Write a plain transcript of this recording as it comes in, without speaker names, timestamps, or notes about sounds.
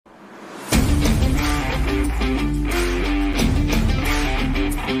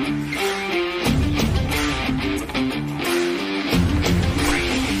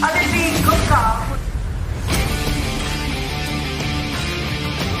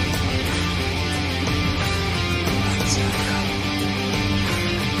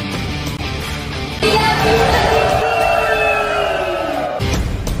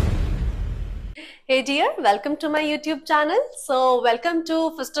Namaste dear, welcome to my YouTube channel. So welcome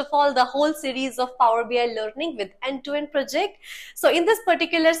to first of all the whole series of Power BI learning with end-to-end project. So in this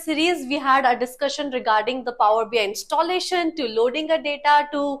particular series we had a discussion regarding the Power BI installation to loading a data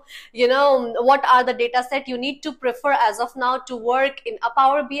to what are the data set you need to prefer as of now to work in a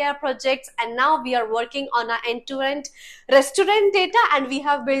Power BI projects, and now we are working on our end-to-end restaurant data and we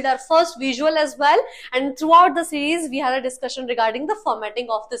have built our first visual as well, and throughout the series we had a discussion regarding the formatting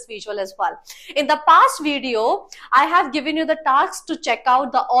of this visual as well. In the past video, I have given you the task to check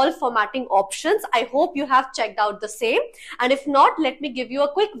out the all formatting options. I hope you have checked out the same. And if not, let me give you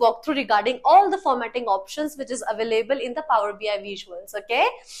a quick walkthrough regarding all the formatting options which is available in the Power BI visuals. Okay.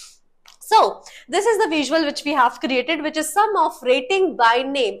 So this is the visual which we have created, which is sum of rating by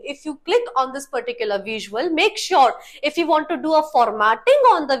name. If you click on this particular visual, make sure if you want to do a formatting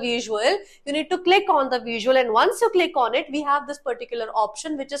on the visual, you need to click on the visual, and once you click on it, we have this particular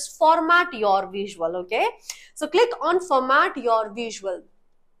option which is format your visual. Okay, so click on format your visual.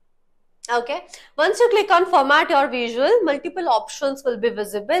 Okay, once you click on format your visual, multiple options will be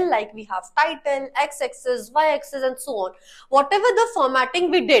visible, like we have title, x-axis, y-axis, and so on. Whatever the formatting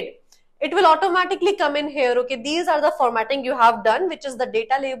we did, it will automatically come in here. Okay, these are the formatting you have done, which is the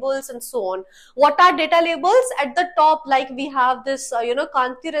data labels and so on. What are data labels? At the top, like we have this,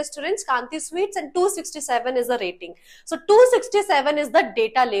 Kanti restaurants, Kanti suites, and 267 is the rating. So 267 is the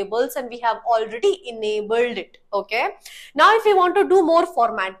data labels, and we have already enabled it. Okay. Now, if you want to do more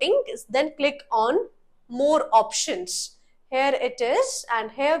formatting, then click on more options. Here it is,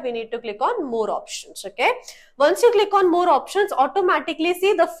 and here we need to click on more options. Okay, once you click on more options, automatically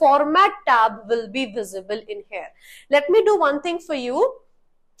see the format tab will be visible in here. Let me do one thing for you.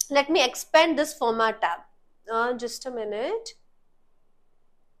 Let me expand this format tab. Just a minute.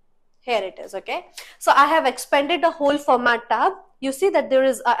 Here it is. Okay, so I have expanded the whole format tab. You see that there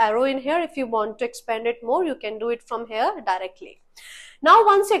is an arrow in here. If you want to expand it more, you can do it from here directly. Now,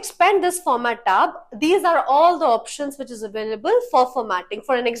 once you expand this format tab, these are all the options which is available for formatting.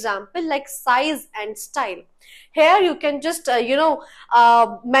 For an example, like size and style. Here you can just,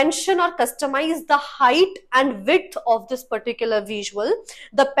 mention or customize the height and width of this particular visual,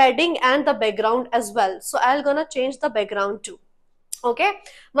 the padding and the background as well. So I'm gonna change the background too. Okay.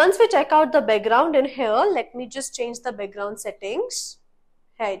 Once we check out the background in here, let me just change the background settings.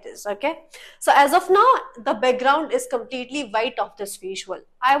 Here it is. Okay, so as of now the background is completely white of this visual.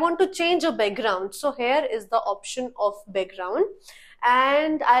 I want to change a background, so here is the option of background,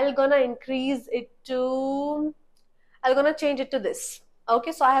 and I'm gonna increase it to, I'm gonna change it to this.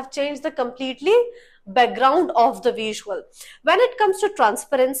 Okay, so I have changed the completely background of the visual. When it comes to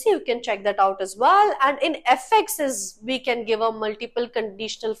transparency, you can check that out as well, and in effects we can give a multiple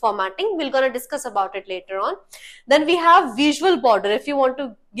conditional formatting. We're going to discuss about it later on. Then we have visual border. If you want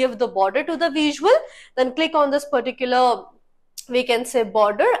to give the border to the visual, then click on this particular, we can say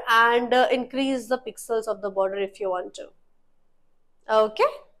border, and increase the pixels of the border if you want to. Okay,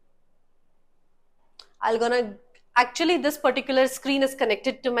 actually this particular screen is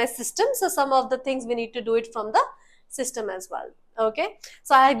connected to my system, so some of the things we need to do it from the system as well. Okay,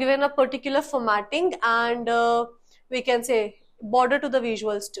 so I have given a particular formatting, and we can say border to the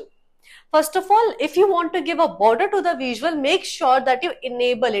visuals too. First of all, if you want to give a border to the visual, make sure that you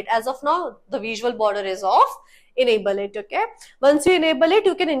enable it. As of now the visual border is off. Enable it. Okay, once you enable it,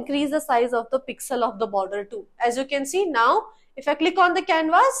 you can increase the size of the pixel of the border too. As you can see now, if I click on the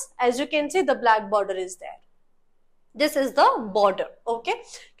canvas, as you can see the black border is there. This is the border. Okay,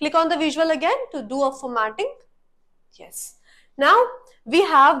 click on the visual again to do a formatting. Yes, now we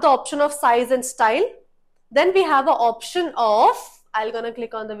have the option of size and style. Then we have an option of, I'm gonna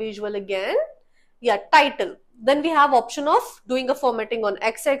click on the visual again. Yeah, title. Then we have option of doing a formatting on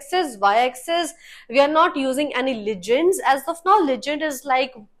x-axis, y-axis. We are not using any legends as of now. Legend is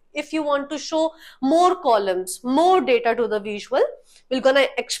like if you want to show more columns, more data to the visual. We're gonna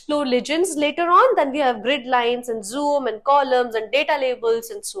explore legends later on. Then we have grid lines and zoom and columns and data labels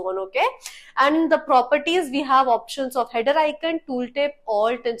and so on. Okay, and in the properties we have options of header icon, tooltip,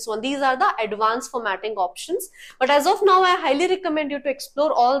 alt, and so on. These are the advanced formatting options, but as of now I highly recommend you to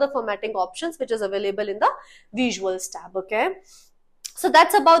explore all the formatting options which is available in the visuals tab. Okay, so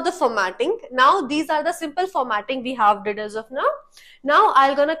that's about the formatting. Now these are the simple formatting we have did as of now. Now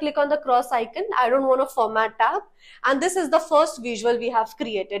I'm gonna click on the cross icon. I don't want a format tab, and this is the first visual we have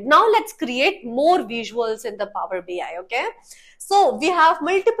created. Now let's create more visuals in the Power BI. Okay, so we have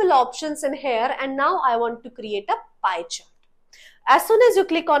multiple options in here, and now I want to create a pie chart. As soon as you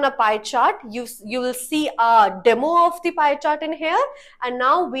click on a pie chart, you will see a demo of the pie chart in here, and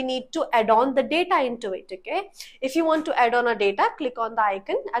now we need to add on the data into it. Okay, if you want to add on a data, click on the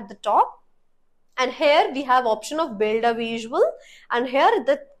icon at the top. And here we have option of build a visual, and here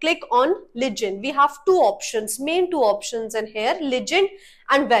the click on legend. We have main two options in here, legend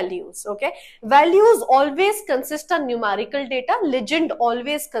and values. Okay, values always consist of numerical data, legend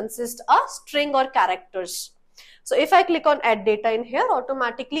always consists of string or characters. So if I click on add data in here,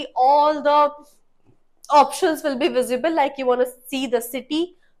 automatically all the options will be visible, like you want to see the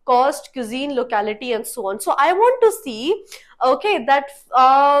city, cost, cuisine, locality, and so on. So I want to see, okay, that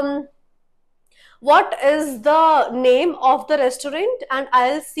what is the name of the restaurant, and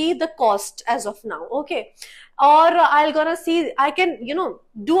I'll see the cost as of now. Okay, or I'll gonna see, I can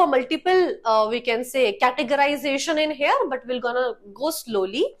do a multiple we can say categorization in here, but we're gonna go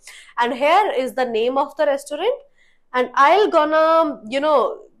slowly. And here is the name of the restaurant, and I'll gonna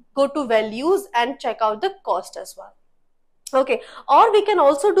go to values and check out the cost as well. Okay, or we can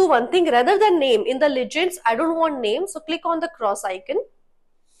also do one thing, rather than name in the legends, I don't want name, so click on the cross icon,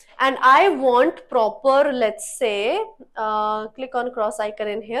 and I want proper, let's say, click on cross icon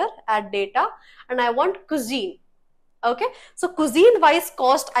in here, add data, and I want cuisine. Okay, so cuisine wise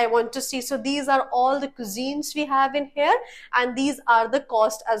cost I want to see. So these are all the cuisines we have in here, and these are the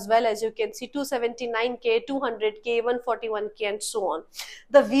cost as well. As you can see, 279k, 200k, 141k, and so on.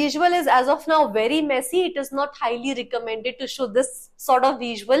 The visual is as of now very messy. It is not highly recommended to show this sort of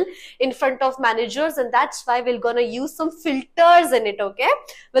visual in front of managers, and that's why we're gonna use some filters in it. Okay,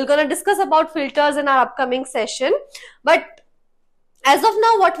 we're gonna discuss about filters in our upcoming session, but as of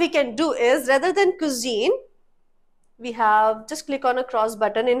now what we can do is, rather than cuisine, we have just click on a cross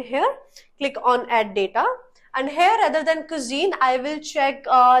button in here, click on add data, and here rather than cuisine I will check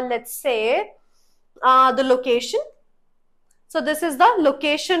let's say the location. So this is the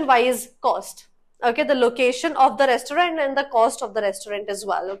location wise cost. Okay, the location of the restaurant and the cost of the restaurant as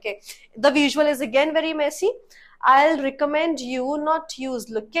well. Okay, the visual is again very messy. I'll recommend you not use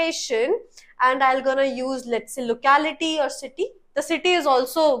location, and I'll gonna use, let's say, locality or city. The city is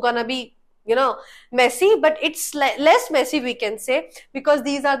also gonna be messy, but it's less messy we can say, because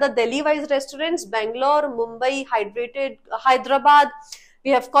these are the Delhi wise restaurants: Bangalore, Mumbai, Hyderabad, we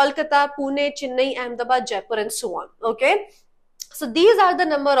have Kolkata, Pune, Chennai, Ahmedabad, Jaipur, and so on. Okay, so these are the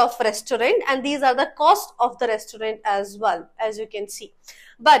number of restaurant, and these are the cost of the restaurant as well, as you can see.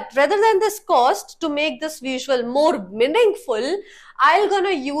 But rather than this cost, to make this visual more meaningful, I'll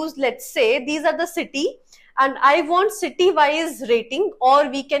gonna use, let's say, these are the city, and I want city-wise rating, or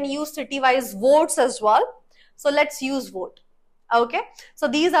we can use city-wise votes as well. So let's use vote. Okay, so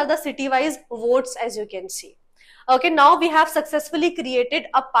these are the city-wise votes, as you can see. Okay, now we have successfully created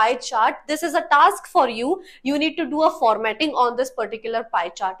a pie chart. This is a task for you. You need to do a formatting on this particular pie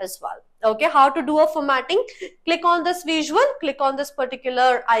chart as well. Okay, how to do a formatting? Click on this visual, click on this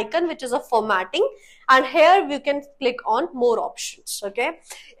particular icon, which is a formatting, and here we can click on more options. Okay,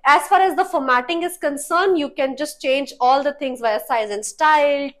 as far as the formatting is concerned, you can just change all the things via size and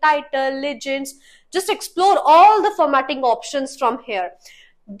style, title, legends. Just explore all the formatting options from here.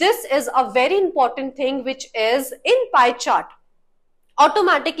 This is a very important thing, which is in pie chart.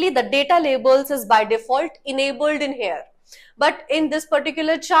 Automatically the data labels is by default enabled in here, but in this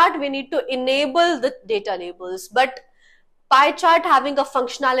particular chart we need to enable the data labels. But pie chart having a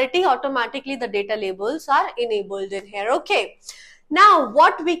functionality, automatically the data labels are enabled in here. Okay, now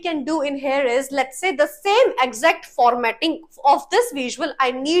what we can do in here is, let's say, the same exact formatting of this visual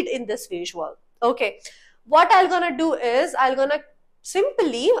I need in this visual. Okay, what I'm gonna do is, I'm gonna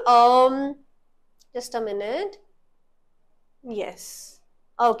simply just a minute. Yes,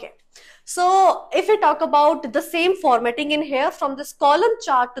 okay, so if we talk about the same formatting in here, from this column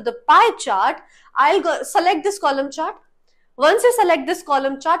chart to the pie chart, I'll go select this column chart. Once you select this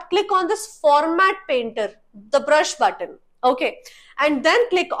column chart, click on this format painter, the brush button. Okay, and then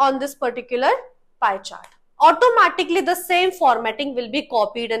click on this particular pie chart. Automatically the same formatting will be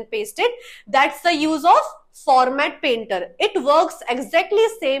copied and pasted. That's the use of format painter. It works exactly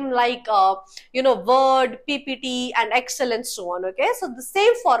same like Word, PPT, and Excel, and so on. Okay, so the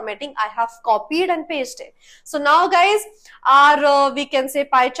same formatting I have copied and pasted. So now guys, our we can say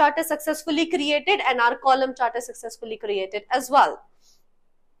pie chart is successfully created, and our column chart is successfully created as well.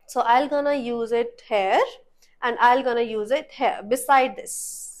 So I'll gonna use it here, and I'll gonna use it here beside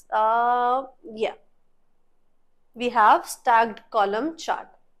this. Yeah, we have stacked column chart.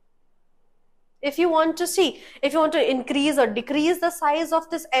 If you want to see, if you want to increase or decrease the size of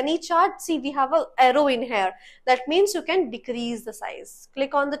this any chart, see, we have an arrow in here. That means you can decrease the size.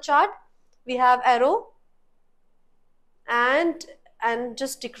 Click on the chart, we have arrow, and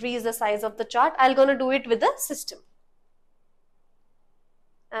just decrease the size of the chart. I'm gonna do it with the system.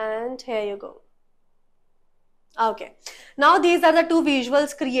 And here you go. Okay, now these are the two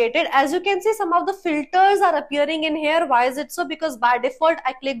visuals created. As you can see, some of the filters are appearing in here. Why is it so? Because by default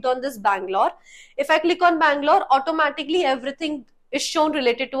I clicked on this Bangalore. If I click on Bangalore, automatically everything is shown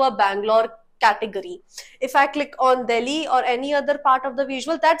related to a Bangalore category. If I click on Delhi or any other part of the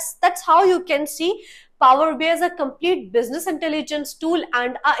visual, that's how you can see Power BI is a complete business intelligence tool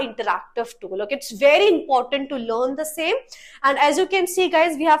and a interactive tool. Okay, it's very important to learn the same. And as you can see,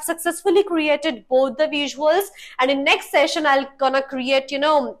 guys, we have successfully created both the visuals. And in next session, I'll gonna create,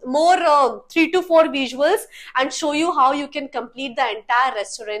 more 3 to 4 visuals and show you how you can complete the entire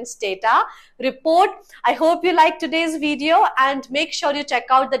restaurant's data report. I hope you liked today's video, and make sure you check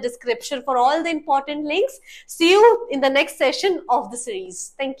out the description for all the important links. See you in the next session of the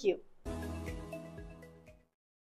series. Thank you.